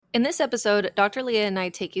In this episode, Dr. Leah and I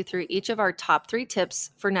take you through each of our top 3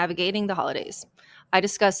 tips for navigating the holidays. I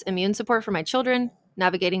discuss immune support for my children,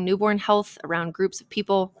 navigating newborn health around groups of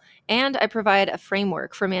people, and I provide a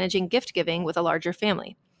framework for managing gift giving with a larger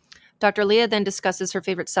family. Dr. Leah then discusses her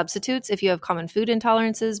favorite substitutes if you have common food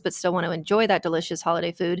intolerances but still want to enjoy that delicious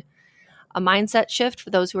holiday food, a mindset shift for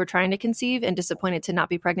those who are trying to conceive and disappointed to not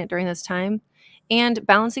be pregnant during this time, and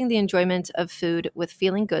balancing the enjoyment of food with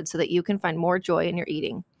feeling good so that you can find more joy in your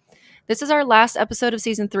eating. This is our last episode of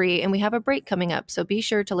season 3, and we have a break coming up, so be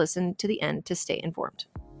sure to listen to the end to stay informed.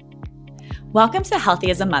 Welcome to Healthy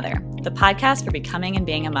as a Mother, the podcast for becoming and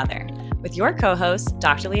being a mother, with your co-hosts,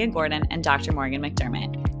 Dr. Leah Gordon and Dr. Morgan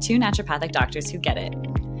McDermott, 2 naturopathic doctors who get it.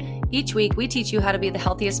 Each week, we teach you how to be the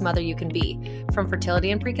healthiest mother you can be, from fertility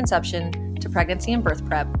and preconception to pregnancy and birth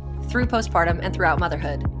prep, through postpartum and throughout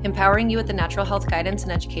motherhood, empowering you with the natural health guidance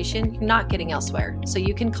and education you're not getting elsewhere, so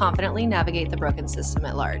you can confidently navigate the broken system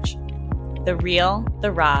at large. The real,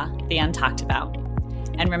 the raw, the untalked about.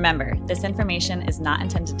 And remember, this information is not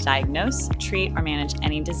intended to diagnose, treat, or manage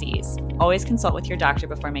any disease. Always consult with your doctor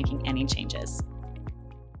before making any changes.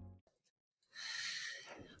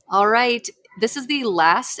 All right, this is the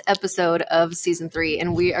last episode of season 3,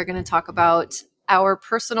 and we are going to talk about our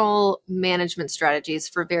personal management strategies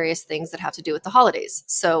for various things that have to do with the holidays.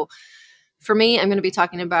 So for me, I'm going to be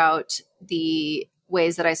talking about the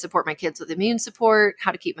ways that I support my kids with immune support,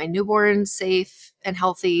 how to keep my newborn safe and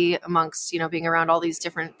healthy amongst, being around all these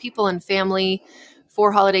different people and family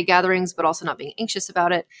for holiday gatherings, but also not being anxious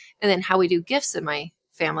about it. And then how we do gifts in my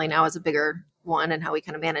family now is a bigger one and how we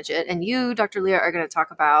kind of manage it. And you, Dr. Leah, are going to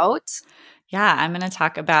talk about... Yeah, I'm going to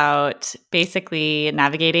talk about basically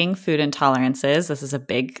navigating food intolerances. This is a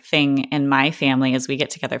big thing in my family as we get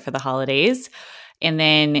together for the holidays. And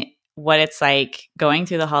then what it's like going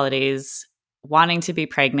through the holidays wanting to be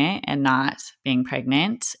pregnant and not being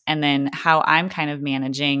pregnant, and then how I'm kind of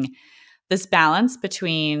managing this balance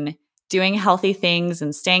between doing healthy things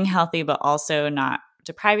and staying healthy, but also not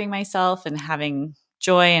depriving myself and having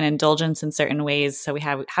joy and indulgence in certain ways. So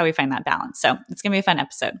how we find that balance. So it's going to be a fun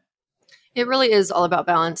episode. It really is all about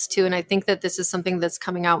balance too. And I think that this is something that's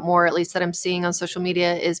coming out more, at least that I'm seeing on social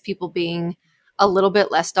media, is people being a little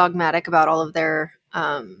bit less dogmatic about all of their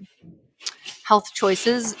health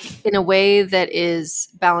choices in a way that is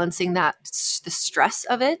balancing the stress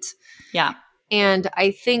of it. Yeah. And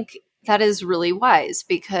I think that is really wise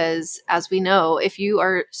because, as we know, if you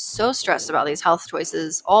are so stressed about these health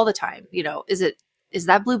choices all the time, is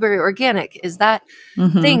that blueberry organic? Is that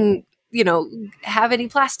thing, have any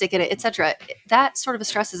plastic in it, etc. That sort of a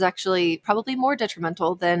stress is actually probably more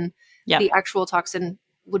detrimental than the actual toxin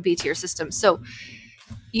would be to your system. So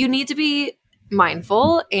you need to be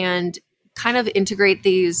mindful and kind of integrate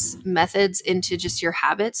these methods into just your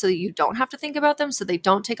habits so that you don't have to think about them, so they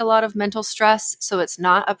don't take a lot of mental stress, so it's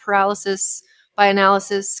not a paralysis by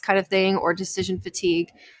analysis kind of thing or decision fatigue.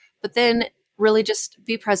 But then really just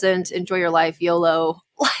be present, enjoy your life, YOLO.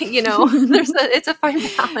 It's a fine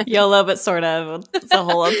balance. YOLO, but sort of. It's a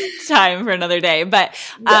whole time for another day. But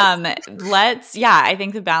I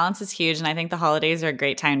think the balance is huge. And I think the holidays are a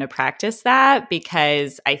great time to practice that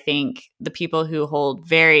because I think the people who hold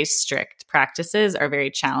very strict practices are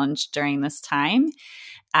very challenged during this time.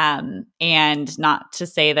 And not to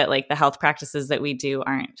say that like the health practices that we do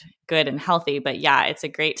aren't good and healthy, but it's a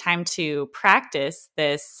great time to practice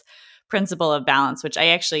this principle of balance, which I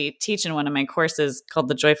actually teach in one of my courses called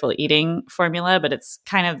the Joyful Eating Formula, but it's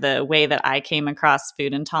kind of the way that I came across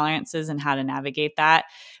food intolerances and how to navigate that,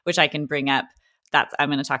 which I can bring up. I'm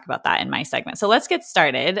going to talk about that in my segment. So let's get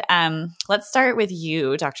started. Let's start with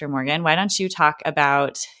you, Dr. Morgan. Why don't you talk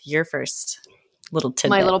about your first little tidbit?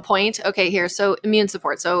 My little point. Okay, here. So immune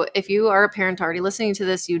support. So if you are a parent already listening to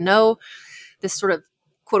this, this sort of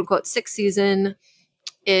quote unquote sick season,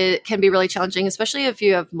 it can be really challenging, especially if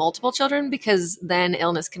you have multiple children, because then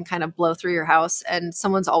illness can kind of blow through your house and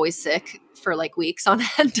someone's always sick for like weeks on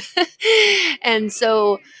end. And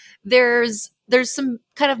so there's some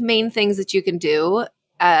kind of main things that you can do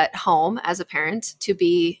at home as a parent to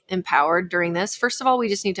be empowered during this. First of all, we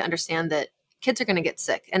just need to understand that kids are going to get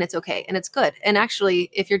sick and it's okay and it's good. And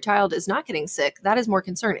actually, if your child is not getting sick, that is more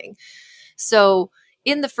concerning. So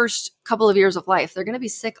in the first couple of years of life, they're going to be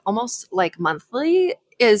sick almost like monthly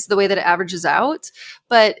is the way that it averages out.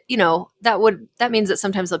 But, that means that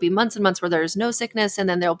sometimes there'll be months and months where there's no sickness. And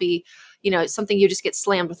then there'll be, something you just get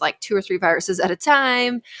slammed with like 2 or 3 viruses at a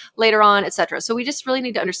time later on, et cetera. So we just really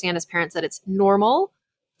need to understand as parents that it's normal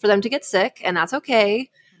for them to get sick and that's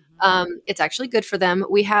okay. It's actually good for them.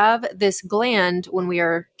 We have this gland when we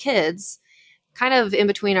are kids, kind of in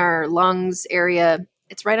between our lungs area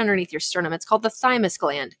It's right underneath your sternum. It's called the thymus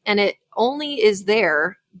gland, and it only is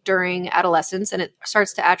there during adolescence, and it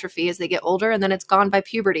starts to atrophy as they get older, and then it's gone by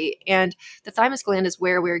puberty. And the thymus gland is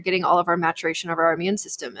where we're getting all of our maturation of our immune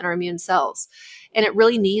system and our immune cells. And it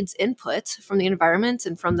really needs input from the environment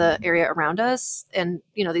and from the area around us, and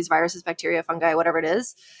these viruses, bacteria, fungi, whatever it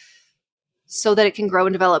is, so that it can grow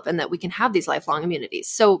and develop and that we can have these lifelong immunities.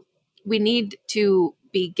 So we need to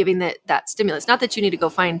be giving that stimulus. Not that you need to go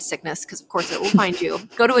find sickness, because of course it will find you.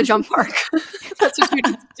 Go to a jump park. That's what you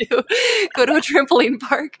need to do. Go to a trampoline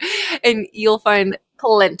park and you'll find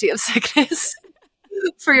plenty of sickness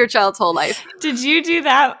for your child's whole life. Did you do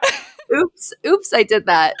that? Oops, I did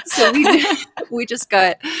that. So we just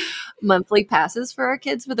got monthly passes for our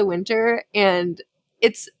kids for the winter, and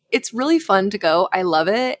it's really fun to go. I love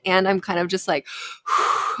it. And I'm kind of just like,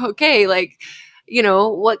 okay, like,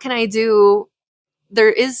 what can I do? There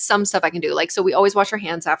is some stuff I can do. Like, so we always wash our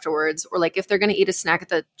hands afterwards, or like if they're going to eat a snack at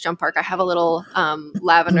the jump park, I have a little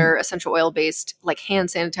lavender essential oil based like hand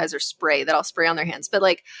sanitizer spray that I'll spray on their hands. But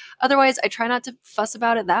like, otherwise I try not to fuss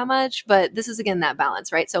about it that much, but this is again, that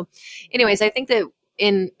balance, right? So anyways, I think that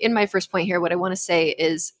in my first point here, what I want to say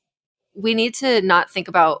is we need to not think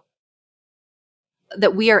about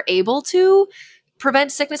that we are able to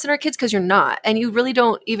prevent sickness in our kids, because you're not, and you really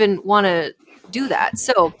don't even want to do that.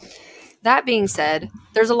 So that being said,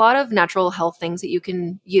 there's a lot of natural health things that you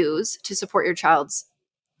can use to support your child's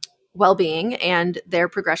well-being and their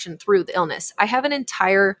progression through the illness. I have an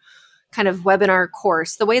entire kind of webinar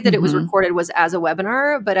course. The way that it was recorded was as a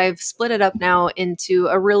webinar, but I've split it up now into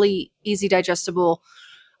a really easy, digestible,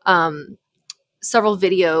 several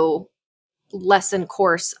video lesson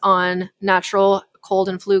course on natural cold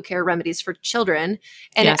and flu care remedies for children.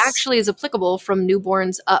 And It actually is applicable from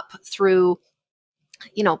newborns up through,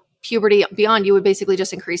 puberty. Beyond, you would basically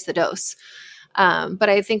just increase the dose. But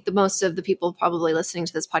I think the most of the people probably listening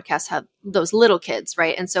to this podcast have those little kids,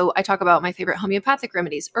 right? And so I talk about my favorite homeopathic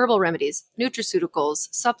remedies, herbal remedies, nutraceuticals,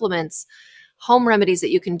 supplements, home remedies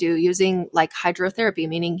that you can do using hydrotherapy,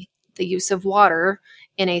 meaning the use of water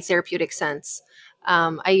in a therapeutic sense.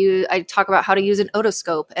 I talk about how to use an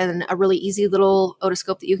otoscope, and a really easy little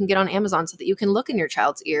otoscope that you can get on Amazon so that you can look in your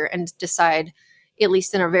child's ear and decide, at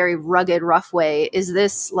least in a very rugged, rough way, is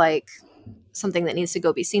this like something that needs to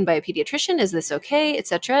go be seen by a pediatrician? Is this okay,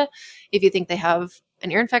 etc.? If you think they have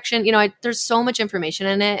an ear infection, there's so much information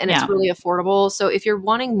in it, and it's really affordable. So if you're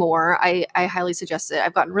wanting more, I highly suggest it.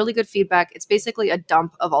 I've gotten really good feedback. It's basically a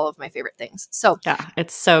dump of all of my favorite things. So yeah,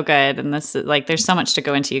 it's so good. And this is there's so much to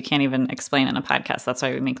go into. You can't even explain in a podcast. That's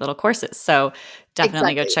why we make little courses. So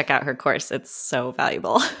definitely go check out her course. It's so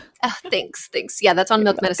valuable. Thanks. Yeah, that's on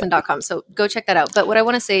milkmedicine.com. So go check that out. But what I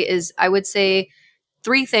want to say is, I would say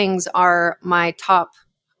 3 things are my top,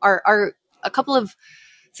 are a couple of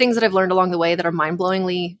things that I've learned along the way that are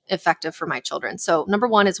mind-blowingly effective for my children. So number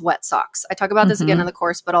 1 is wet socks. I talk about this again in the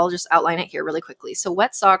course, but I'll just outline it here really quickly. So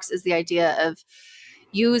wet socks is the idea of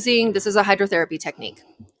this is a hydrotherapy technique.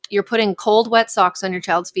 You're putting cold, wet socks on your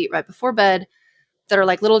child's feet right before bed that are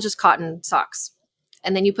like little just cotton socks.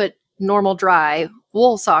 And then you put normal dry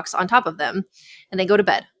wool socks on top of them, and they go to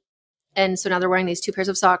bed. And so now they're wearing these 2 pairs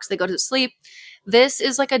of socks. They go to sleep. This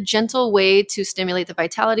is like a gentle way to stimulate the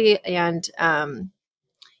vitality and,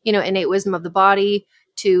 innate wisdom of the body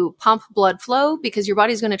to pump blood flow, because your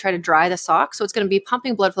body's going to try to dry the sock. So it's going to be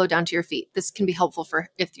pumping blood flow down to your feet. This can be helpful for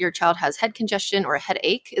if your child has head congestion or a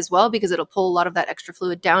headache as well, because it'll pull a lot of that extra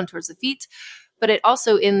fluid down towards the feet. But it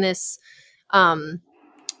also, in this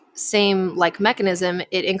same mechanism,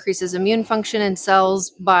 it increases immune function in cells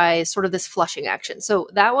by sort of this flushing action. So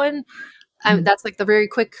that one, that's the very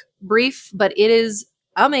quick brief, but it is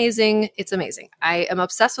amazing. It's amazing. I am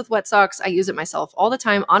obsessed with wet socks. I use it myself all the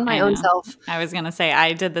time on my own self. I was going to say,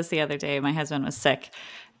 I did this the other day. My husband was sick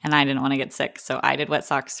and I didn't want to get sick. So I did wet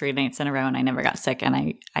socks 3 nights in a row and I never got sick. And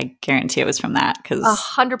I guarantee it was from that.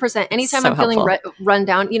 100%. Anytime I'm feeling run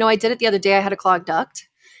down, I did it the other day. I had a clogged duct.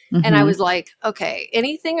 And I was like, okay,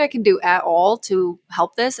 anything I can do at all to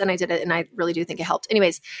help this. And I did it. And I really do think it helped.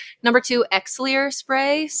 Anyways, number 2, Xlear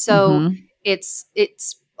spray. So it's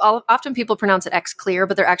often people pronounce it Xclear,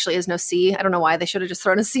 but there actually is no C. I don't know why. They should have just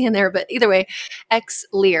thrown a C in there. But either way,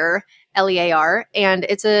 Xlear, Lear. And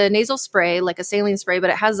it's a nasal spray, like a saline spray, but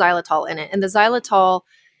it has xylitol in it. And the xylitol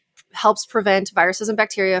helps prevent viruses and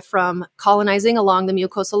bacteria from colonizing along the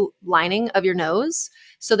mucosal lining of your nose.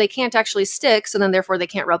 So they can't actually stick. So then therefore they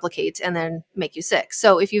can't replicate and then make you sick.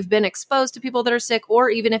 So if you've been exposed to people that are sick, or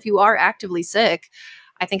even if you are actively sick,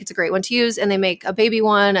 I think it's a great one to use. And they make a baby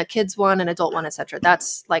one, a kid's one, an adult one, etc.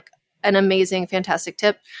 That's an amazing, fantastic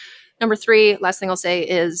tip. Number 3, last thing I'll say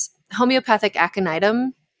is homeopathic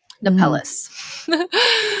aconitum Napellus.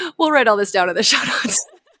 We'll write all this down in the show notes.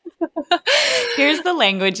 Here's the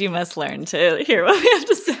language you must learn to hear what we have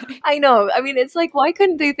to say. I know. I mean, it's like, why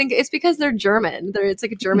couldn't they think? It's because they're German. It's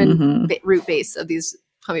like a German root base of these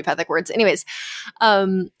homeopathic words. Anyways,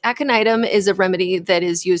 aconitum is a remedy that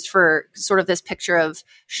is used for sort of this picture of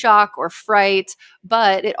shock or fright,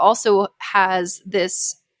 but it also has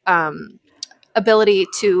this ability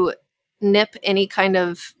to nip any kind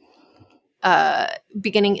of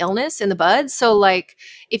beginning illness in the bud. So like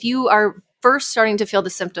if you are first starting to feel the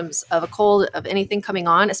symptoms of a cold, of anything coming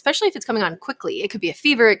on, especially if it's coming on quickly, it could be a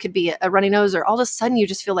fever, it could be a runny nose, or all of a sudden you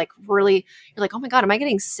just feel like really, you're like, oh my God, am I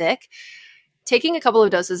getting sick? Taking a couple of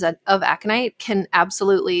doses of aconite can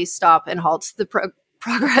absolutely stop and halt the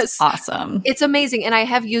progress. Awesome. It's amazing. And I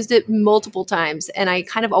have used it multiple times and I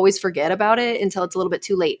kind of always forget about it until it's a little bit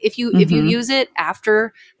too late. If you use it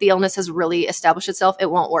after the illness has really established itself, it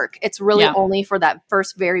won't work. It's really only for that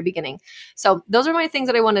first very beginning. So those are my things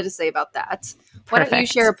that I wanted to say about that. Why don't you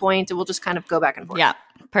share a point and we'll just kind of go back and forth. Yeah.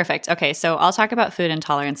 Perfect. Okay. So I'll talk about food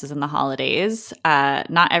intolerances in the holidays.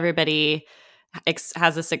 Not everybody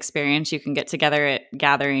has this experience. You can get together at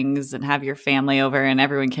gatherings and have your family over and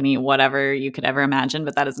everyone can eat whatever you could ever imagine,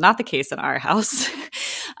 but that is not the case in our house.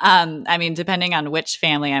 I mean, depending on which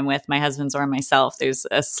family I'm with, my husband's or myself, there's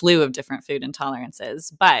a slew of different food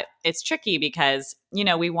intolerances, but it's tricky because, you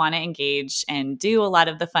know, we want to engage and do a lot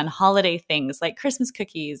of the fun holiday things like Christmas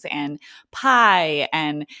cookies and pie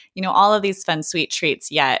and, you know, all of these fun sweet treats.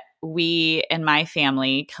 Yet we and my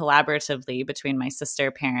family collaboratively between my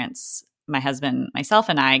sister, parents, my husband, myself,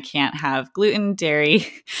 and I can't have gluten, dairy,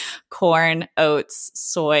 corn, oats,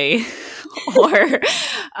 soy, or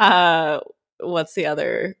what's the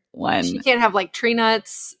other one? She can't have like tree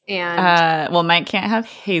nuts and well, Mike can't have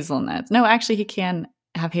hazelnuts. No, actually he can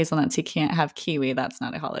have hazelnuts. He can't have kiwi. That's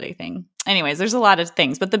not a holiday thing. Anyways, there's a lot of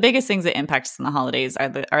things, but the biggest things that impact us in the holidays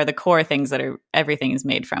are the core things that everything is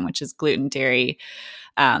made from, which is gluten, dairy,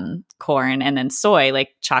 corn, and then soy.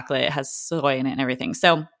 Like chocolate has soy in it and everything.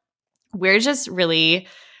 So we're just really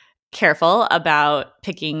careful about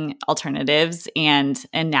picking alternatives and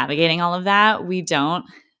navigating all of that. We don't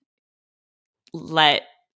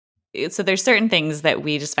so there's certain things that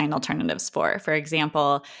we just find alternatives for. For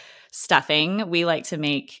example, stuffing. We like to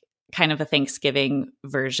make kind of a Thanksgiving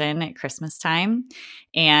version at Christmas time.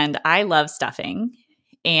 And I love stuffing.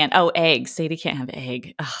 And eggs. Sadie can't have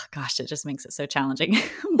egg. Oh gosh, it just makes it so challenging.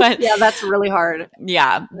 But yeah, that's really hard.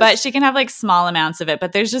 Yeah, but she can have like small amounts of it.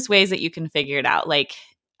 But there's just ways that you can figure it out. Like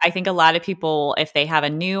I think a lot of people, if they have a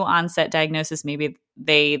new onset diagnosis, maybe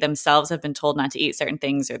they themselves have been told not to eat certain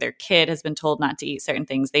things, or their kid has been told not to eat certain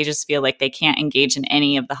things. They just feel like they can't engage in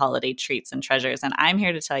any of the holiday treats and treasures. And I'm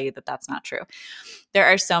here to tell you that that's not true. There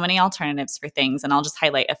are so many alternatives for things, and I'll just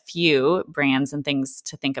highlight a few brands and things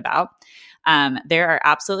to think about. There are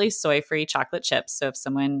absolutely soy-free chocolate chips. So if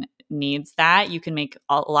someone needs that, you can make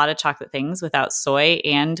a lot of chocolate things without soy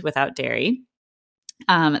and without dairy.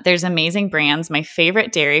 There's amazing brands. My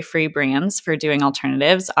favorite dairy-free brands for doing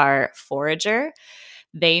alternatives are Forager.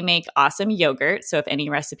 They make awesome yogurt. So if any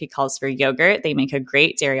recipe calls for yogurt, they make a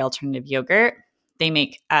great dairy alternative yogurt. They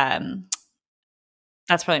make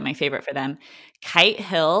that's probably my favorite for them. Kite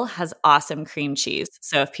Hill has awesome cream cheese.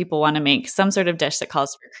 So if people want to make some sort of dish that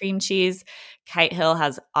calls for cream cheese, Kite Hill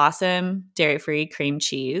has awesome dairy-free cream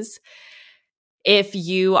cheese. If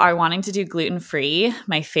you are wanting to do gluten-free,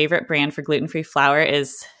 my favorite brand for gluten-free flour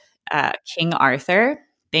is King Arthur.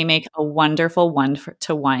 They make a wonderful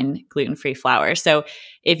 1-to-1 gluten-free flour. So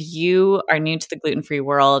if you are new to the gluten-free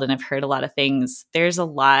world and have heard a lot of things, there's a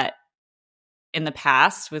lot in the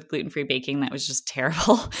past with gluten-free baking that was just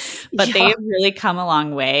terrible, but they've really come a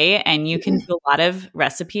long way, and you can do a lot of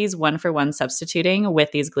recipes 1-for-1 substituting with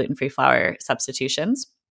these gluten-free flour substitutions.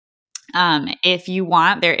 If you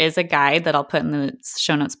want, there is a guide that I'll put in the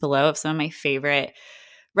show notes below of some of my favorite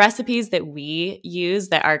recipes that we use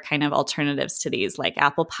that are kind of alternatives to these, like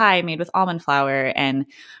apple pie made with almond flour and,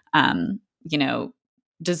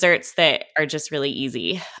 desserts that are just really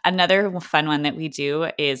easy. Another fun one that we do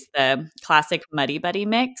is the classic Muddy Buddy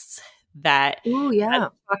mix that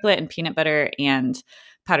has chocolate and peanut butter and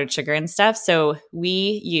powdered sugar and stuff. So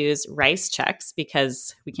we use rice checks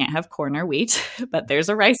because we can't have corn or wheat, but there's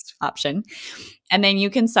a rice option. And then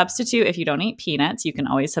you can substitute, if you don't eat peanuts, you can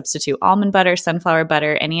always substitute almond butter, sunflower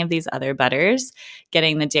butter, any of these other butters,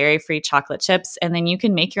 getting the dairy-free chocolate chips. And then you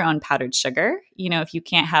can make your own powdered sugar. You know, if you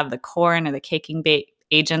can't have the corn or the caking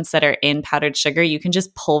agents that are in powdered sugar, you can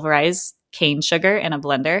just pulverize cane sugar in a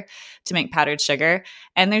blender to make powdered sugar.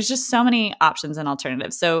 And there's just so many options and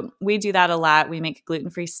alternatives. So we do that a lot. We make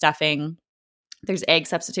gluten-free stuffing. There's egg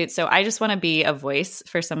substitutes. So I just want to be a voice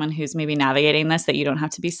for someone who's maybe navigating this, that you don't have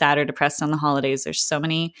to be sad or depressed on the holidays. There's so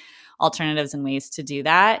many alternatives and ways to do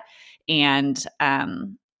that. And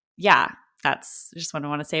that's just what I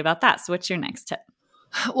want to say about that. So what's your next tip?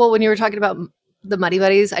 Well, when you were talking about the Muddy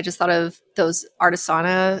Buddies, I just thought of those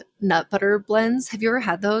Artisana nut butter blends. Have you ever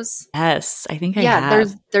had those? Yes, I think I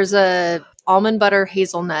have. There's a almond butter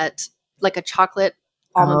hazelnut, like a chocolate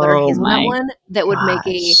almond butter hazelnut one that would make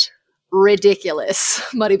a ridiculous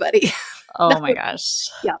Muddy Buddy. Oh my gosh.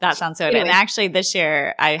 Yeah. That sounds so good. Anyway. And actually this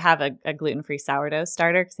year I have a gluten-free sourdough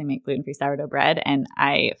starter because I make gluten-free sourdough bread. And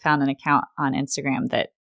I found an account on Instagram that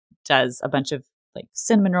does a bunch of like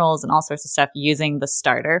cinnamon rolls and all sorts of stuff using the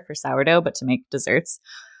starter for sourdough, but to make desserts.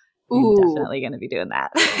 I'm definitely going to be doing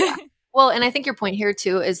that. Yeah. Well, and I think your point here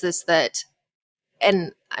too is this, that,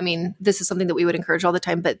 and I mean, this is something that we would encourage all the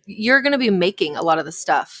time, but you're going to be making a lot of the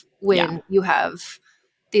stuff when you have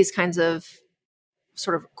these kinds of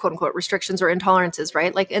sort of quote unquote restrictions or intolerances,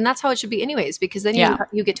 right? Like, and that's how it should be anyways, because then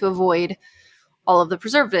you get to avoid all of the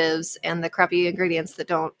preservatives and the crappy ingredients that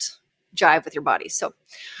don't jive with your body. So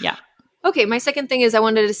yeah. Okay, my second thing is I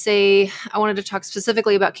wanted to talk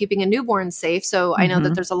specifically about keeping a newborn safe. So I know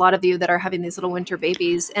that there's a lot of you that are having these little winter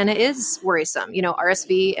babies, and it is worrisome. You know,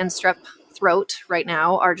 RSV and strep throat right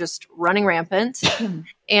now are just running rampant,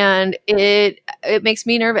 and it makes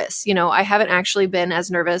me nervous. You know, I haven't actually been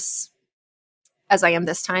as nervous as I am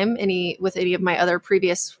this time with any of my other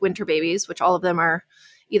previous winter babies, which all of them are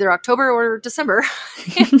either October or December.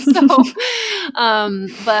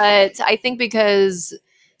 But I think because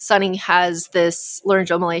Sunny has this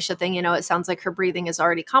laryngomalacia thing, you know, it sounds like her breathing is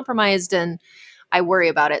already compromised, and I worry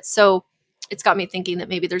about it. So it's got me thinking that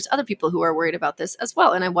maybe there's other people who are worried about this as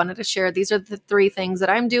well. And I wanted to share, these are the 3 things that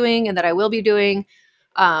I'm doing and that I will be doing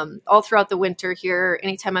all throughout the winter here,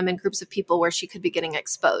 anytime I'm in groups of people where she could be getting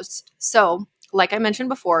exposed. So like I mentioned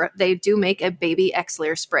before, they do make a baby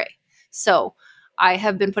Xlear spray. So I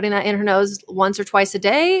have been putting that in her nose once or twice a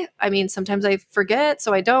day. I mean, sometimes I forget,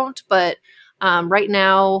 so I don't, but right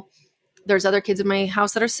now, there's other kids in my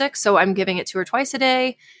house that are sick, so I'm giving it to her twice a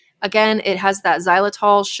day. Again, it has that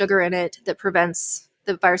xylitol sugar in it that prevents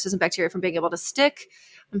the viruses and bacteria from being able to stick.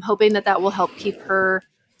 I'm hoping that will help keep her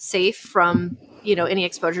safe from, you know, any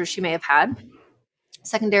exposure she may have had.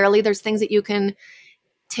 Secondarily, there's things that you can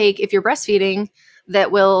take if you're breastfeeding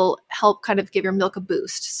that will help kind of give your milk a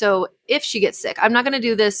boost. So if she gets sick, I'm not going to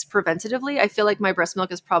do this preventatively. I feel like my breast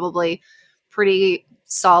milk is probably pretty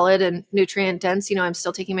solid and nutrient dense. You know, I'm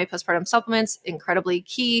still taking my postpartum supplements, incredibly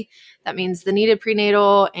key. That means the needed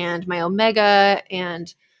prenatal and my omega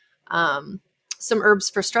and some herbs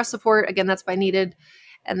for stress support. Again, that's by needed.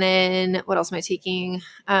 And then what else am I taking?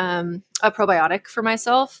 A probiotic for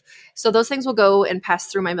myself. So those things will go and pass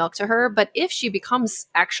through my milk to her. But if she becomes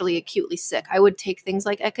actually acutely sick, I would take things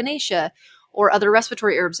like echinacea or other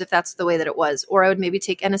respiratory herbs if that's the way that it was. Or I would maybe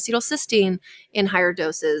take N-acetylcysteine in higher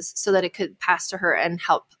doses so that it could pass to her and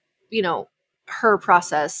help, you know, her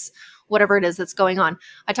process whatever it is that's going on.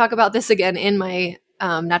 I talk about this again in my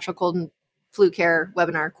natural cold and flu care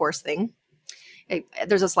webinar course thing.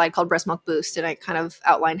 There's a slide called Breast Milk Boost, and I kind of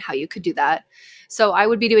outline how you could do that. So I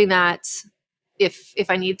would be doing that if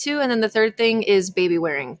I need to. And then the third thing is baby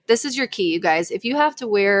wearing. This is your key, you guys. If you have to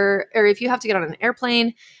wear, or if you have to get on an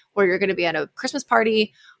airplane, or you're going to be at a Christmas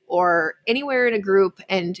party or anywhere in a group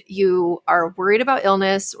and you are worried about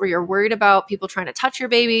illness, or you're worried about people trying to touch your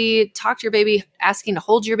baby, talk to your baby, asking to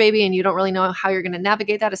hold your baby, and you don't really know how you're going to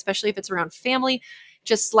navigate that, especially if it's around family,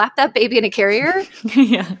 just slap that baby in a carrier,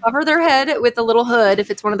 cover their head with a little hood.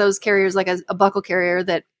 If it's one of those carriers, like a buckle carrier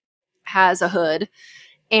that has a hood,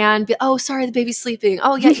 and be, oh, sorry, the baby's sleeping.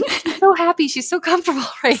 Oh yeah, she's so happy. She's so comfortable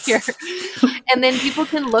right here. And then people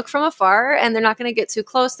can look from afar and they're not going to get too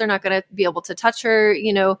close. They're not going to be able to touch her.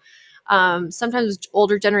 You know, sometimes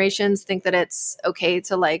older generations think that it's okay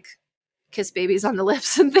to like kiss babies on the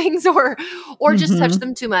lips and things, or just touch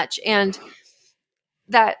them too much. And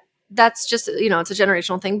that's just, you know, it's a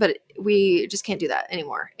generational thing, but we just can't do that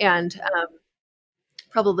anymore. And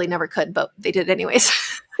probably never could, but they did anyways.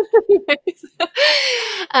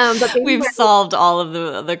 But we've solved all of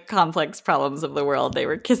the complex problems of the world. They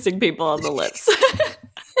were kissing people on the lips.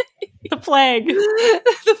 The plague.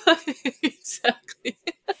 Exactly.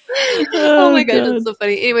 Oh my gosh, that's so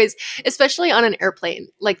funny. Anyways, especially on an airplane,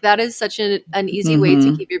 like that is such an easy way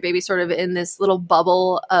to keep your baby sort of in this little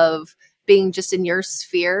bubble of being just in your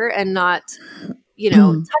sphere and not, you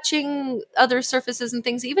know, touching other surfaces and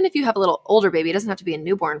things. Even if you have a little older baby, it doesn't have to be a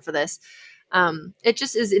newborn for this. It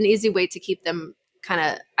just is an easy way to keep them kind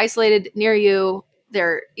of isolated near you.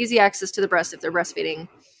 They're easy access to the breast if they're breastfeeding.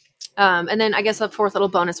 And then I guess a fourth little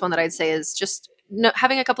bonus one that I'd say is just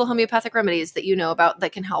having a couple of homeopathic remedies that you know about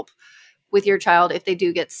that can help with your child if they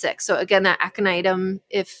do get sick. So again, that aconitum,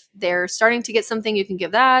 if they're starting to get something, you can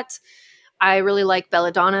give that. I really like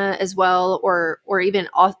belladonna as well, or even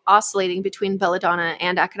oscillating between belladonna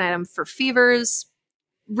and aconitum for fevers.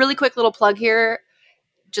 Really quick little plug here,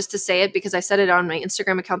 just to say it because I said it on my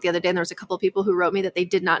Instagram account the other day, and there was a couple of people who wrote me that they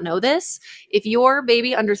did not know this. If your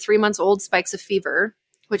baby under 3 months old spikes a fever,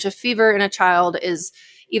 which a fever in a child is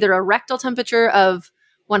either a rectal temperature of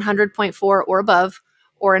 100.4 or above,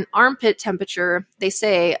 or an armpit temperature, they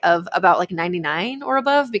say, of about like 99 or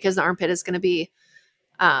above, because the armpit is going to be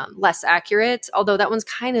less accurate. Although that one's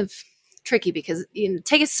kind of tricky because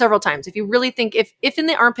take it several times. If you really think if in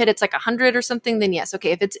the armpit it's like 100 or something, then yes,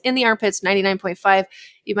 okay. If it's in the armpits 99.5,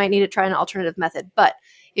 you might need to try an alternative method. But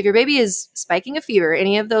if your baby is spiking a fever,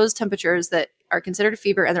 any of those temperatures that are considered a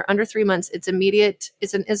fever, and they're under 3 months, it's immediate.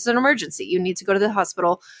 It's an emergency. You need to go to the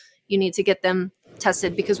hospital. You need to get them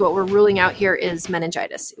tested, because what we're ruling out here is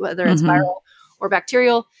meningitis, whether it's viral or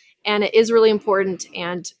bacterial, and it is really important.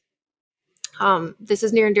 And this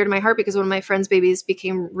is near and dear to my heart because one of my friend's babies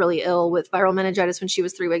became really ill with viral meningitis when she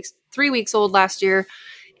was 3 weeks old last year.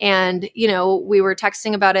 And, we were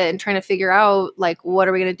texting about it and trying to figure out like, what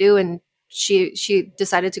are we going to do? And she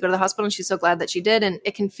decided to go to the hospital, and she's so glad that she did. And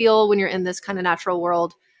it can feel when you're in this kind of natural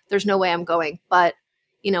world, there's no way I'm going, but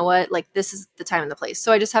you know what, like this is the time and the place.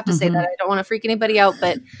 So I just have to say that I don't want to freak anybody out,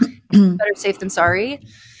 but better safe than sorry.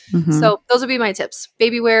 So those would be my tips.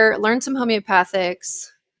 Baby wear, learn some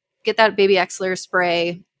homeopathics, get that baby Exler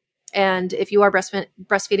spray. And if you are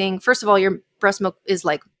breastfeeding, first of all, your breast milk is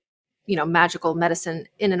like, magical medicine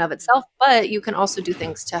in and of itself, but you can also do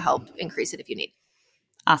things to help increase it if you need.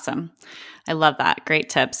 Awesome. I love that. Great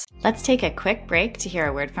tips. Let's take a quick break to hear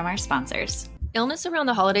a word from our sponsors. Illness around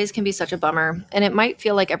the holidays can be such a bummer, and it might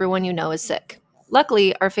feel like everyone you know is sick.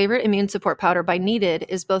 Luckily, our favorite immune support powder by Needed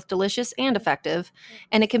is both delicious and effective,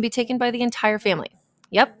 and it can be taken by the entire family.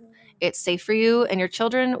 Yep, it's safe for you and your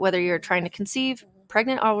children, whether you're trying to conceive,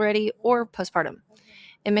 pregnant already, or postpartum.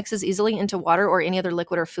 It mixes easily into water or any other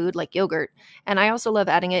liquid or food like yogurt, and I also love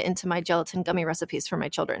adding it into my gelatin gummy recipes for my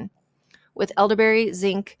children. With elderberry,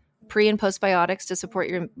 zinc, pre- and postbiotics to support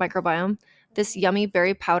your microbiome, this yummy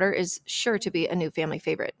berry powder is sure to be a new family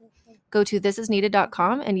favorite. Go to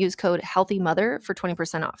thisisneeded.com and use code HEALTHYMOTHER for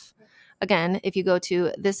 20% off. Again, if you go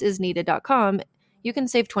to thisisneeded.com, you can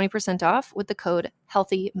save 20% off with the code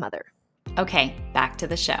HEALTHYMOTHER. Okay, back to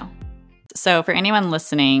the show. So for anyone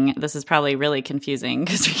listening, this is probably really confusing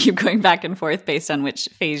because we keep going back and forth based on which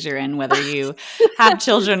phase you're in, whether you have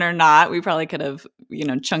children or not. We probably could have,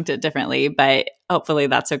 chunked it differently, but hopefully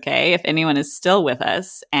that's okay. If anyone is still with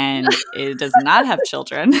us and it does not have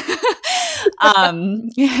children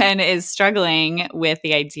and is struggling with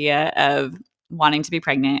the idea of wanting to be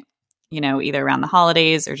pregnant, either around the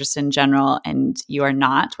holidays or just in general, and you are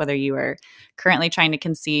not, whether you are currently trying to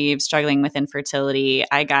conceive, struggling with infertility,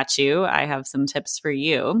 I got you. I have some tips for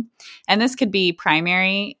you. And this could be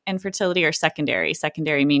primary infertility or secondary.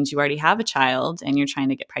 Secondary means you already have a child and you're trying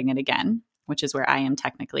to get pregnant again, which is where I am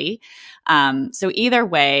technically. So either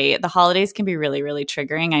way, the holidays can be really, really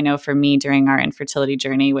triggering. I know for me during our infertility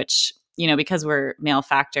journey, which because we're male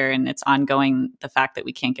factor and it's ongoing, the fact that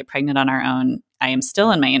we can't get pregnant on our own, I am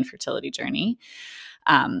still in my infertility journey.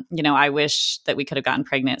 I wish that we could have gotten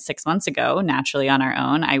pregnant 6 months ago naturally on our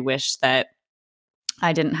own. I wish that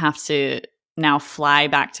I didn't have to now fly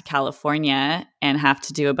back to California and have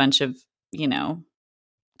to do a bunch of,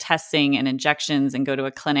 testing and injections and go to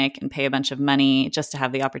a clinic and pay a bunch of money just to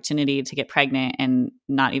have the opportunity to get pregnant and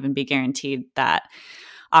not even be guaranteed that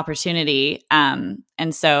opportunity. And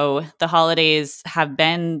so the holidays have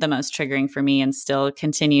been the most triggering for me and still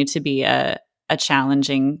continue to be a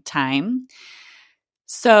challenging time.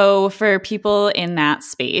 So for people in that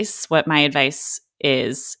space, what my advice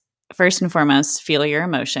is, first and foremost, feel your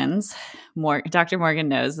emotions. Dr. Morgan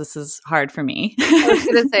knows this is hard for me. I was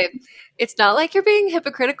going to say, it's not like you're being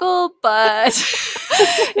hypocritical, but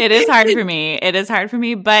it is hard for me. It is hard for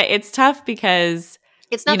me, but it's tough because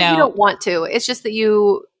it's not that you don't want to. It's just that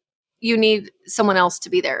you need someone else to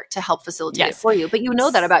be there to help facilitate it for you. But you know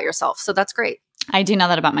that about yourself, so that's great. I do know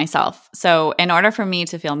that about myself. So in order for me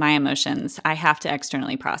to feel my emotions, I have to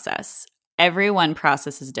externally process. Everyone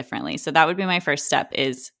processes differently. So that would be my first step,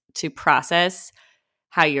 is to process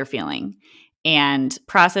how you're feeling. And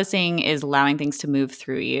processing is allowing things to move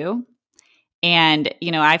through you. And,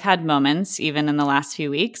 I've had moments even in the last few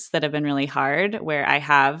weeks that have been really hard where I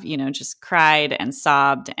have, just cried and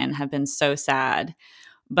sobbed and have been so sad.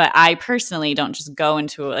 But I personally don't just go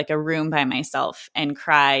into like a room by myself and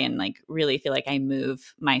cry and like really feel like I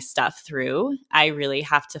move my stuff through. I really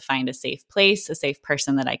have to find a safe place, a safe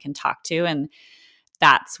person that I can talk to. And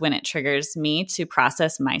that's when it triggers me to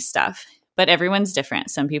process my stuff. But everyone's different.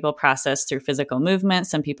 Some people process through physical movement.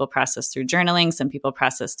 Some people process through journaling. Some people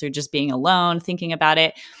process through just being alone, thinking about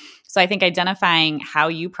it. So I think identifying how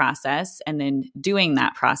you process and then doing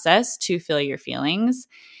that process to feel your feelings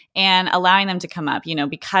and allowing them to come up,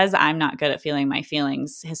 because I'm not good at feeling my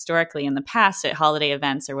feelings historically in the past at holiday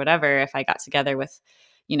events or whatever, if I got together with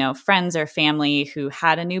friends or family who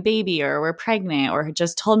had a new baby or were pregnant or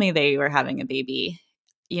just told me they were having a baby,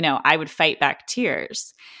 I would fight back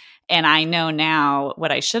tears. And I know now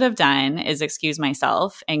what I should have done is excuse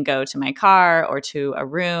myself and go to my car or to a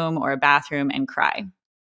room or a bathroom and cry.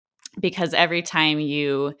 Because every time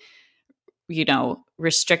you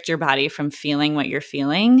restrict your body from feeling what you're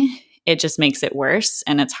feeling, it just makes it worse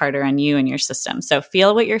and it's harder on you and your system. So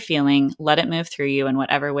feel what you're feeling, let it move through you in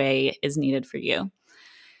whatever way is needed for you.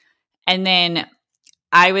 And then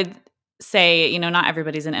I would say, not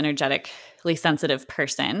everybody's an energetically sensitive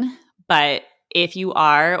person, but if you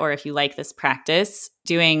are, or if you like this practice,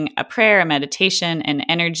 doing a prayer, a meditation, an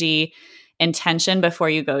energy intention before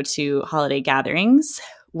you go to holiday gatherings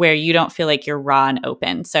where you don't feel like you're raw and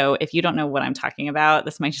open. So if you don't know what I'm talking about,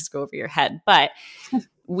 this might just go over your head, but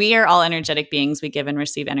we are all energetic beings. We give and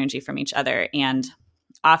receive energy from each other. And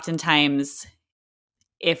oftentimes,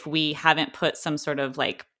 if we haven't put some sort of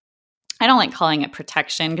like, I don't like calling it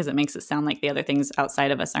protection because it makes it sound like the other things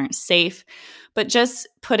outside of us aren't safe, but just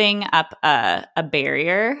putting up a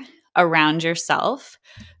barrier around yourself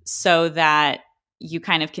so that you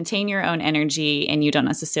kind of contain your own energy and you don't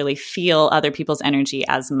necessarily feel other people's energy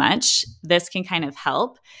as much. This can kind of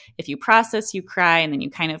help. If you process, you cry, and then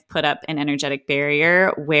you kind of put up an energetic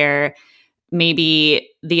barrier where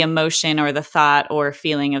maybe the emotion or the thought or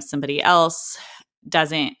feeling of somebody else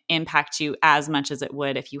doesn't impact you as much as it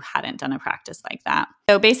would if you hadn't done a practice like that.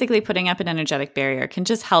 So basically putting up an energetic barrier can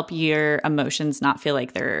just help your emotions not feel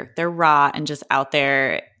like they're raw and just out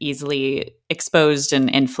there, easily exposed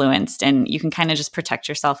and influenced. And you can kind of just protect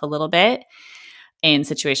yourself a little bit in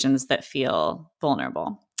situations that feel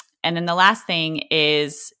vulnerable. And then the last thing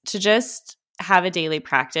is to just have a daily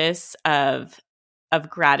practice of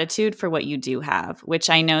gratitude for what you do have, which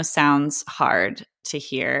I know sounds hard to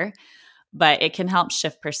hear, but it can help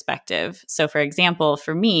shift perspective. So for example,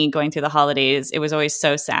 for me, going through the holidays, it was always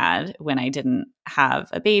so sad when I didn't have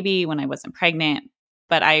a baby, when I wasn't pregnant.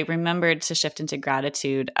 But I remembered to shift into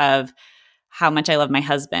gratitude of how much I love my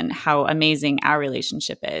husband, how amazing our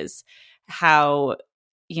relationship is, how,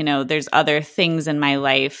 there's other things in my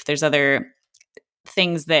life. There's other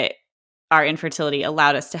things that our infertility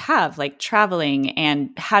allowed us to have, like traveling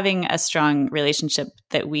and having a strong relationship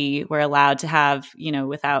that we were allowed to have,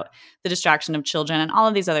 without the distraction of children and all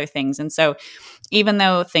of these other things. And so even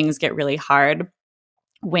though things get really hard,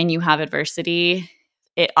 when you have adversity,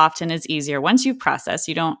 it often is easier. Once you process,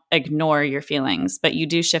 you don't ignore your feelings, but you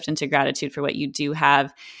do shift into gratitude for what you do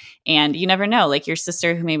have. And you never know, like your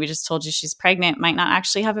sister who maybe just told you she's pregnant might not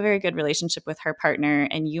actually have a very good relationship with her partner,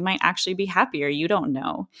 and you might actually be happier. You don't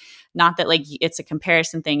know. Not that like it's a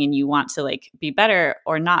comparison thing and you want to like be better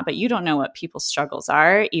or not, but you don't know what people's struggles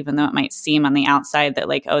are, even though it might seem on the outside that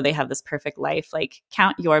like, oh, they have this perfect life. Like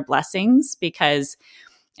count your blessings, because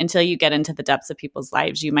until you get into the depths of people's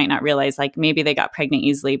lives, you might not realize like maybe they got pregnant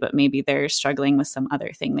easily, but maybe they're struggling with some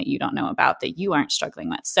other thing that you don't know about that you aren't struggling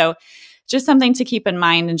with. So just something to keep in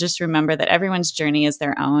mind, and just remember that everyone's journey is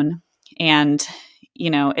their own. And,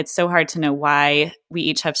 it's so hard to know why we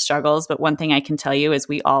each have struggles. But one thing I can tell you is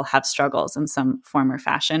we all have struggles in some form or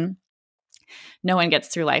fashion. No one gets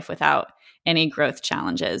through life without any growth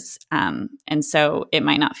challenges. And so it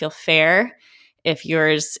might not feel fair if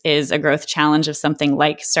yours is a growth challenge of something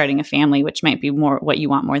like starting a family, which might be more what you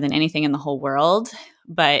want more than anything in the whole world.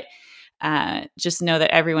 But just know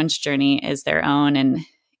that everyone's journey is their own, and,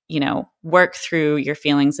 work through your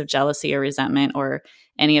feelings of jealousy or resentment or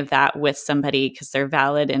any of that with somebody, because they're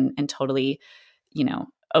valid and totally,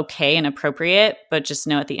 okay and appropriate. But just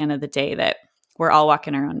know at the end of the day that we're all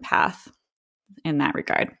walking our own path in that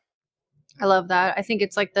regard. I love that. I think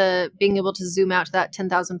it's like the being able to zoom out to that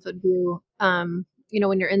 10,000-foot view. When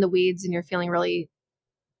you're in the weeds and you're feeling really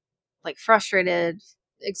like frustrated,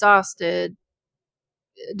 exhausted,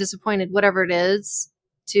 disappointed, whatever it is,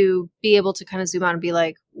 to be able to kind of zoom out and be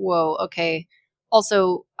like, whoa, okay.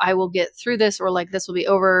 Also, I will get through this, or like this will be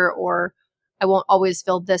over, or I won't always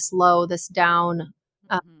feel this low, this down,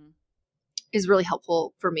 is really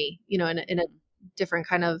helpful for me, in a different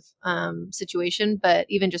kind of situation. But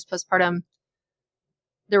even just postpartum,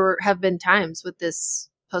 have been times with this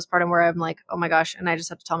postpartum where I'm like, oh my gosh, and I just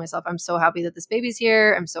have to tell myself, I'm so happy that this baby's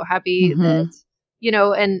here. I'm so happy that,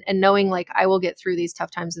 and knowing like I will get through these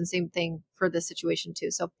tough times, and same thing for this situation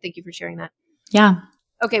too. So thank you for sharing that. Yeah.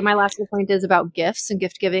 Okay, my last point is about gifts and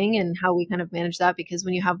gift giving and how we kind of manage that, because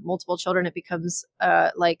when you have multiple children, it becomes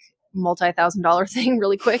like multi-$1,000 thing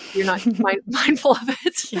really quick. You're not mindful of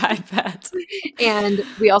it. Yeah, I bet. And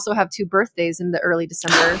we also have 2 birthdays in the early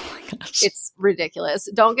December. Oh my gosh. It's ridiculous.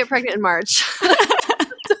 Don't get pregnant in March.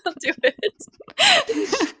 Don't do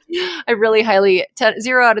it. I really highly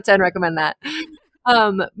 0 out of 10 recommend that.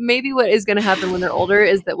 Maybe what is going to happen when they're older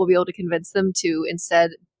is that we'll be able to convince them to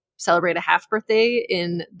instead celebrate a half birthday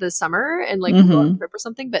in the summer and like go on a trip or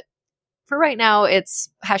something. But for right now, it's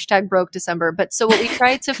 #broke December. But so what we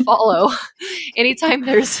try to follow anytime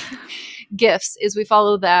there's gifts is we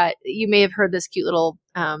follow that. You may have heard this cute little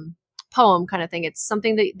poem kind of thing. It's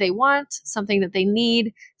something that they want, something that they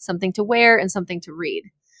need, something to wear, and something to read.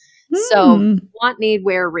 So want, need,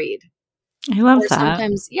 wear, read. I love or that.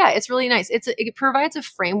 Sometimes, yeah, it's really nice. It provides a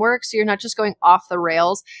framework, so you're not just going off the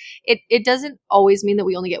rails. It doesn't always mean that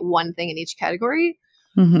we only get one thing in each category.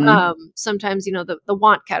 Sometimes, the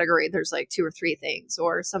want category, there's like 2 or 3 things,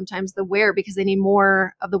 or sometimes the wear because they need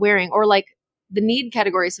more of the wearing, or like the need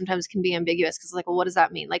category sometimes can be ambiguous because like, well, what does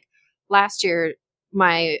that mean? Like last year,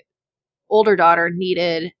 my older daughter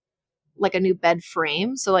needed like a new bed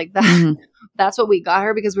frame, so like that that's what we got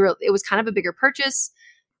her because it was kind of a bigger purchase.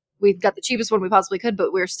 We got the cheapest one we possibly could,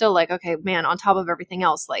 but we were still like, okay, man, on top of everything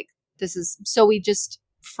else, like this is, so we just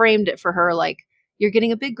framed it for her. Like, you're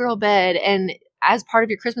getting a big girl bed and as part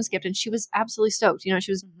of your Christmas gift. And she was absolutely stoked. She was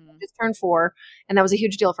just turned 4 and that was a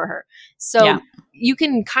huge deal for her. So you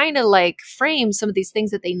can kind of like frame some of these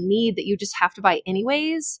things that they need that you just have to buy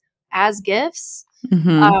anyways as gifts.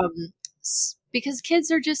 Because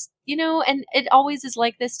kids are just, and it always is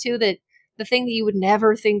like this too, that the thing that you would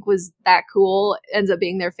never think was that cool ends up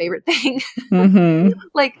being their favorite thing.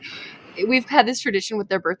 Like we've had this tradition with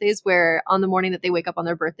their birthdays where on the morning that they wake up on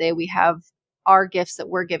their birthday, we have our gifts that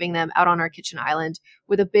we're giving them out on our kitchen island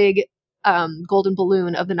with a big golden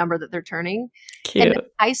balloon of the number that they're turning. Cute. And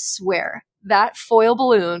I swear that foil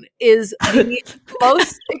balloon is the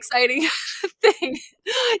most exciting thing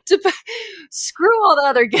to screw all the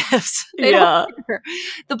other gifts. They don't care.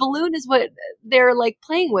 The balloon is what they're like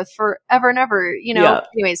playing with forever and ever,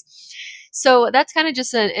 anyways. So that's kind of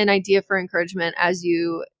just an idea for encouragement as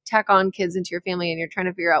you tack on kids into your family and you're trying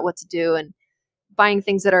to figure out what to do, and buying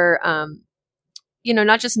things that are,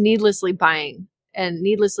 not just needlessly buying and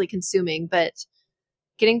needlessly consuming, but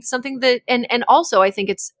getting something that, and also I think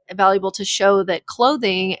it's valuable to show that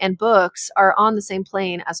clothing and books are on the same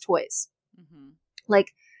plane as toys.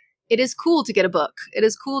 Like it is cool to get a book. It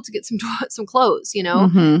is cool to get some clothes,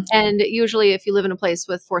 and usually if you live in a place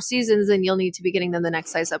with 4 seasons, then you'll need to be getting them the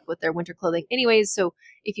next size up with their winter clothing anyways. So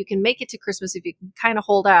if you can make it to Christmas, if you can kind of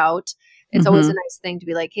hold out, it's always a nice thing to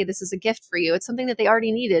be like, hey, this is a gift for you. It's something that they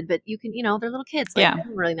already needed, but you can, they're little kids. Like, I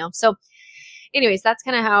don't really know. So anyways, that's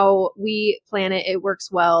kind of how we plan it. It works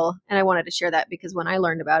well. And I wanted to share that because when I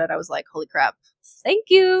learned about it, I was like, holy crap, thank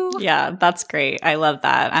you. Yeah, that's great. I love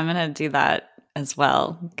that. I'm going to do that as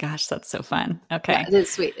well. Gosh, that's so fun. Okay. Yeah,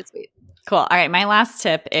 it's sweet. It's sweet. Cool. All right. My last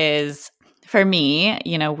tip is for me,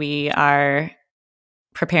 we are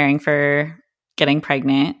preparing for getting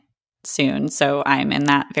pregnant soon. So I'm in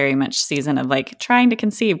that very much season of like trying to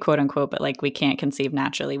conceive, quote unquote, but like we can't conceive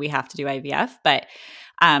naturally. We have to do IVF, but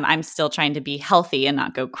I'm still trying to be healthy and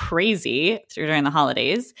not go crazy during the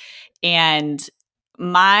holidays. And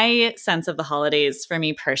my sense of the holidays for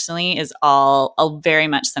me personally is all very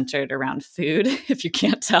much centered around food. If you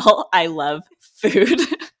can't tell, I love food,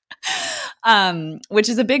 which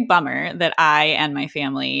is a big bummer that I and my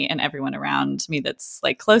family and everyone around me that's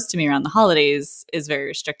like close to me around the holidays is very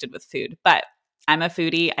restricted with food. But I'm a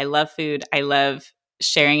foodie. I love food. I love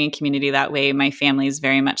sharing in community that way. My family is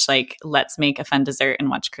very much like, let's make a fun dessert and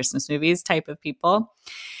watch Christmas movies type of people.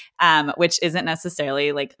 Which isn't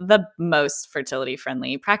necessarily like the most fertility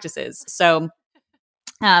friendly practices. So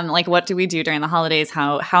like what do we do during the holidays?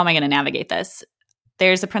 How am I going to navigate this?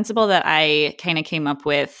 There's a principle that I kind of came up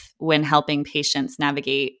with when helping patients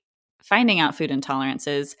navigate finding out food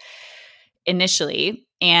intolerances initially.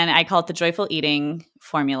 And I call it the joyful eating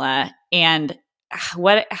formula. And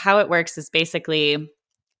how it works is basically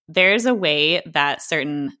there's a way that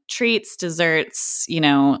certain treats, desserts,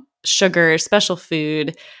 sugar, special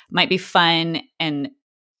food might be fun and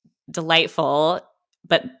delightful,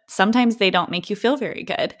 but sometimes they don't make you feel very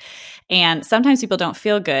good. And sometimes people don't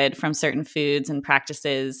feel good from certain foods and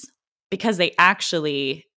practices because they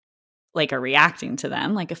actually like are reacting to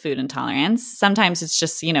them, like a food intolerance. Sometimes it's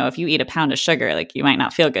just, if you eat a pound of sugar, like you might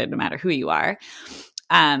not feel good no matter who you are.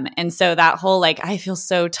 And so that whole, like, I feel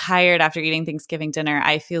so tired after eating Thanksgiving dinner.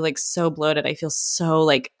 I feel like so bloated. I feel so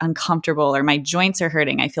like uncomfortable, or my joints are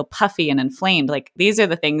hurting. I feel puffy and inflamed. Like, these are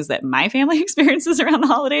the things that my family experiences around the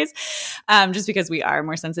holidays, just because we are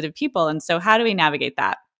more sensitive people. And so how do we navigate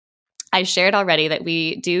that? I shared already that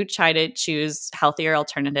we do try to choose healthier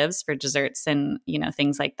alternatives for desserts and,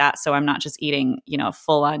 things like that. So I'm not just eating, a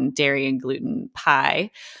full on dairy and gluten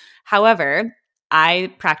pie. However,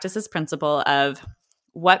 I practice this principle of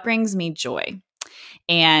what brings me joy.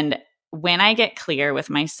 And when I get clear with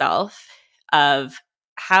myself of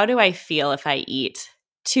how do I feel if I eat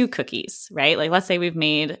 2 cookies, right? Like, let's say we've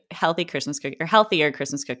made healthy Christmas cookies or healthier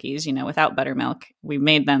Christmas cookies, without buttermilk. We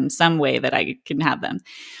made them some way that I can have them.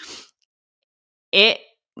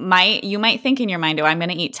 You might think in your mind, oh, I'm going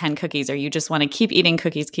to eat 10 cookies, or you just want to keep eating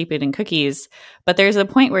cookies. But there's a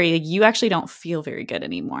point where you actually don't feel very good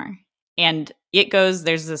anymore. And there's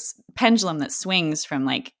this pendulum that swings from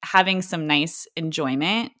like having some nice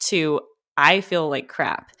enjoyment to I feel like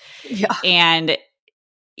crap. Yeah. And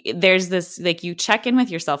there's this, like, you check in with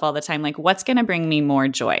yourself all the time, like, what's going to bring me more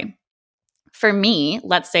joy? For me,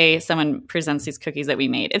 let's say someone presents these cookies that we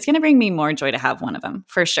made. It's going to bring me more joy to have one of them,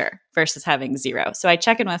 for sure, versus having 0. So I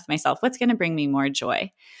check in with myself, what's going to bring me more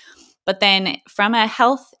joy? But then from a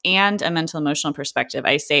health and a mental emotional perspective,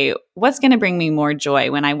 I say, what's going to bring me more joy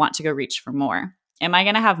when I want to go reach for more? Am I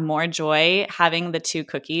going to have more joy having the 2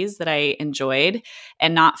 cookies that I enjoyed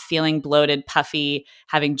and not feeling bloated, puffy,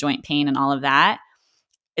 having joint pain and all of that?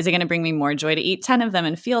 Is it going to bring me more joy to eat 10 of them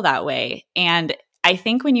and feel that way? And I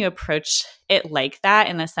think when you approach it like that,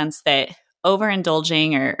 in the sense that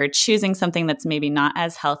overindulging or choosing something that's maybe not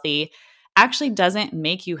as healthy actually doesn't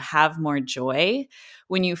make you have more joy.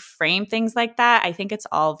 When you frame things like that, I think it's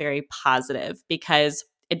all very positive, because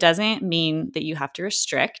it doesn't mean that you have to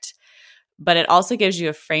restrict, but it also gives you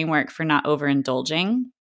a framework for not overindulging,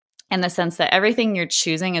 in the sense that everything you're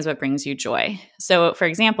choosing is what brings you joy. So, for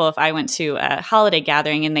example, if I went to a holiday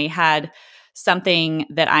gathering and they had something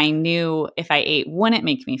that I knew if I ate wouldn't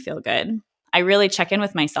make me feel good, I really check in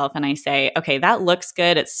with myself and I say, okay, that looks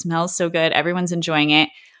good. It smells so good. Everyone's enjoying it.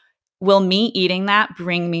 Will me eating that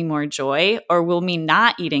bring me more joy, or will me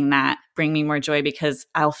not eating that bring me more joy because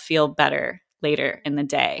I'll feel better later in the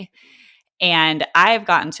day? And I've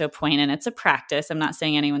gotten to a point, and it's a practice, I'm not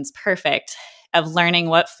saying anyone's perfect, of learning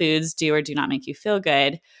what foods do or do not make you feel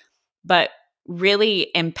good, but really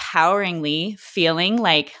empoweringly feeling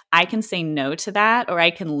like I can say no to that, or I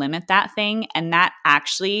can limit that thing, and that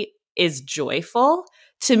actually is joyful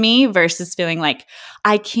to me, versus feeling like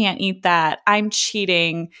I can't eat that, I'm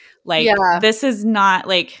cheating, like this is not,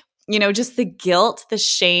 like, just the guilt, the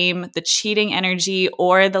shame, the cheating energy,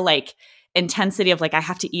 or the like intensity of like, I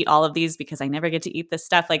have to eat all of these because I never get to eat this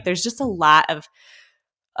stuff. Like, there's just a lot of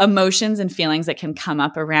emotions and feelings that can come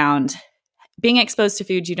up around being exposed to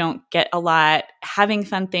food you don't get a lot, having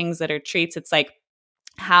fun things that are treats. It's like,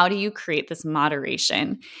 how do you create this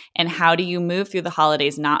moderation, and how do you move through the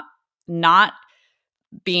holidays not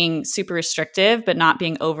being super restrictive, but not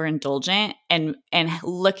being overindulgent, and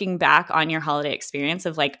looking back on your holiday experience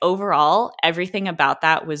of like, overall, everything about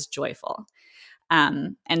that was joyful.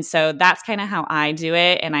 And so that's kind of how I do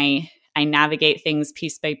it. And I navigate things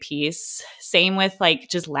piece by piece. Same with like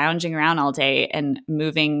just lounging around all day and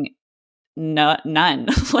moving none.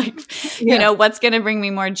 Like, what's going to bring me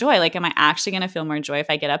more joy? Like, am I actually going to feel more joy if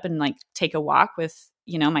I get up and like take a walk with,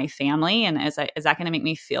 my family? And is that going to make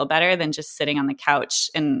me feel better than just sitting on the couch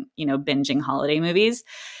and, binging holiday movies?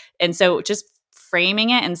 And so just framing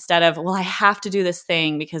it, instead of, well, I have to do this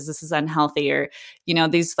thing because this is unhealthy, or,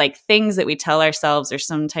 these like things that we tell ourselves, or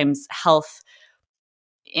sometimes health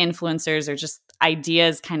influencers, or just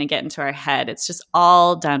ideas kind of get into our head. It's just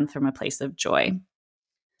all done from a place of joy.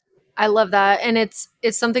 I love that. And it's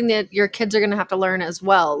something that your kids are going to have to learn as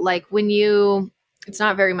well. Like, it's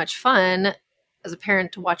not very much fun as a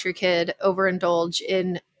parent to watch your kid overindulge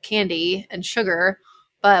in candy and sugar.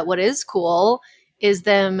 But what is cool is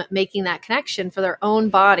them making that connection for their own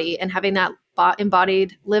body and having that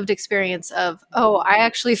embodied lived experience of, oh, I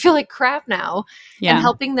actually feel like crap now. Yeah. And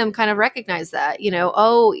helping them kind of recognize that,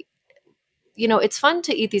 it's fun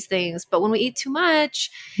to eat these things, but when we eat too much,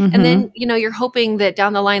 and then, you're hoping that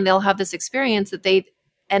down the line, they'll have this experience that they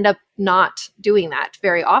end up not doing that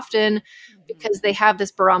very often because they have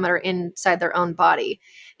this barometer inside their own body.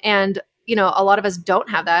 And, a lot of us don't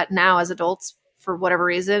have that now as adults for whatever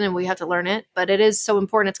reason, and we have to learn it, but it is so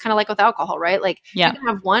important. It's kind of like with alcohol, right? Like, you can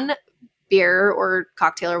have one beer or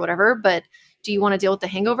cocktail or whatever, but do you want to deal with the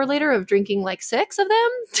hangover later of drinking like 6 of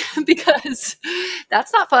them? Because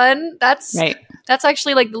that's not fun. That's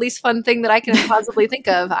actually like the least fun thing that I can possibly think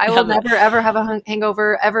of. I will never, ever have a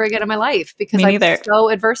hangover ever again in my life because I'm so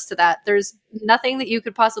adverse to that. There's nothing that you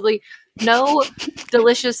could possibly, no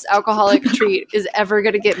delicious alcoholic treat is ever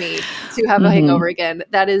going to get me to have a hangover again.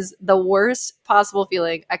 That is the worst possible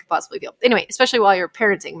feeling I could possibly feel. Anyway, especially while you're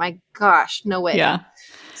parenting. My gosh, no way. Yeah.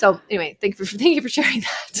 So anyway, thank you for sharing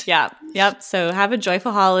that. Yeah. Yep. So have a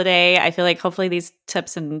joyful holiday. I feel like hopefully these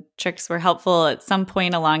tips and tricks were helpful at some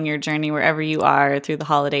point along your journey, wherever you are through the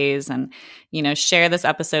holidays, and, share this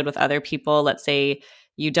episode with other people. Let's say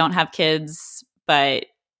you don't have kids, but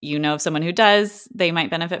you know of someone who does, they might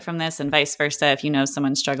benefit from this, and vice versa. If you know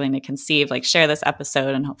someone struggling to conceive, like, share this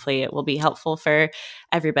episode and hopefully it will be helpful for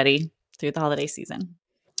everybody through the holiday season.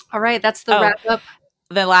 All right. That's the wrap up.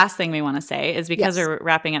 The last thing we want to say is, because we're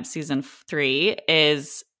wrapping up season 3,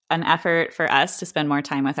 is an effort for us to spend more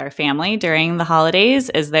time with our family during the holidays,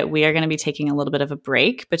 is that we are going to be taking a little bit of a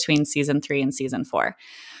break between season 3 and season 4.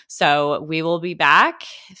 So we will be back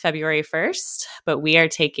February 1st, but we are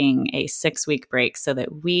taking a 6-week break so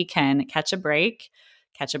that we can catch a break,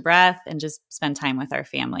 catch a breath, and just spend time with our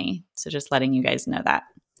family. So just letting you guys know that.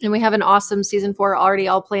 And we have an awesome season 4 already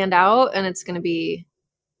all planned out, and it's going to be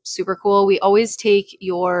super cool. We always take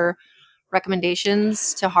your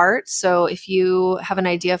recommendations to heart. So if you have an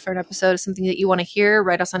idea for an episode, something that you want to hear,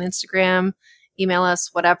 write us on Instagram, email us,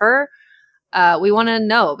 whatever. We want to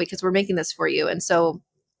know, because we're making this for you. And so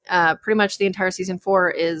pretty much the entire season 4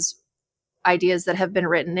 is ideas that have been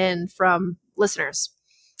written in from listeners.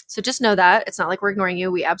 So just know that it's not like we're ignoring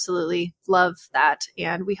you. We absolutely love that.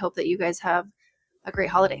 And we hope that you guys have a great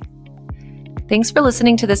holiday. Thanks for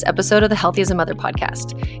listening to this episode of the Healthy as a Mother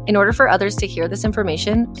podcast. In order for others to hear this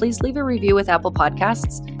information, please leave a review with Apple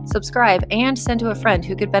Podcasts, subscribe, and send to a friend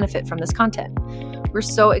who could benefit from this content. We're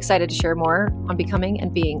so excited to share more on becoming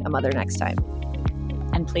and being a mother next time.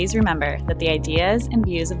 And please remember that the ideas and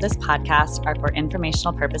views of this podcast are for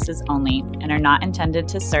informational purposes only and are not intended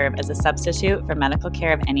to serve as a substitute for medical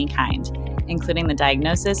care of any kind, including the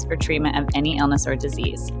diagnosis or treatment of any illness or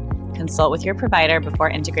disease. Consult with your provider before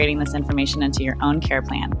integrating this information into your own care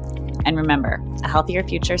plan. And remember, a healthier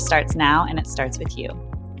future starts now, and it starts with you.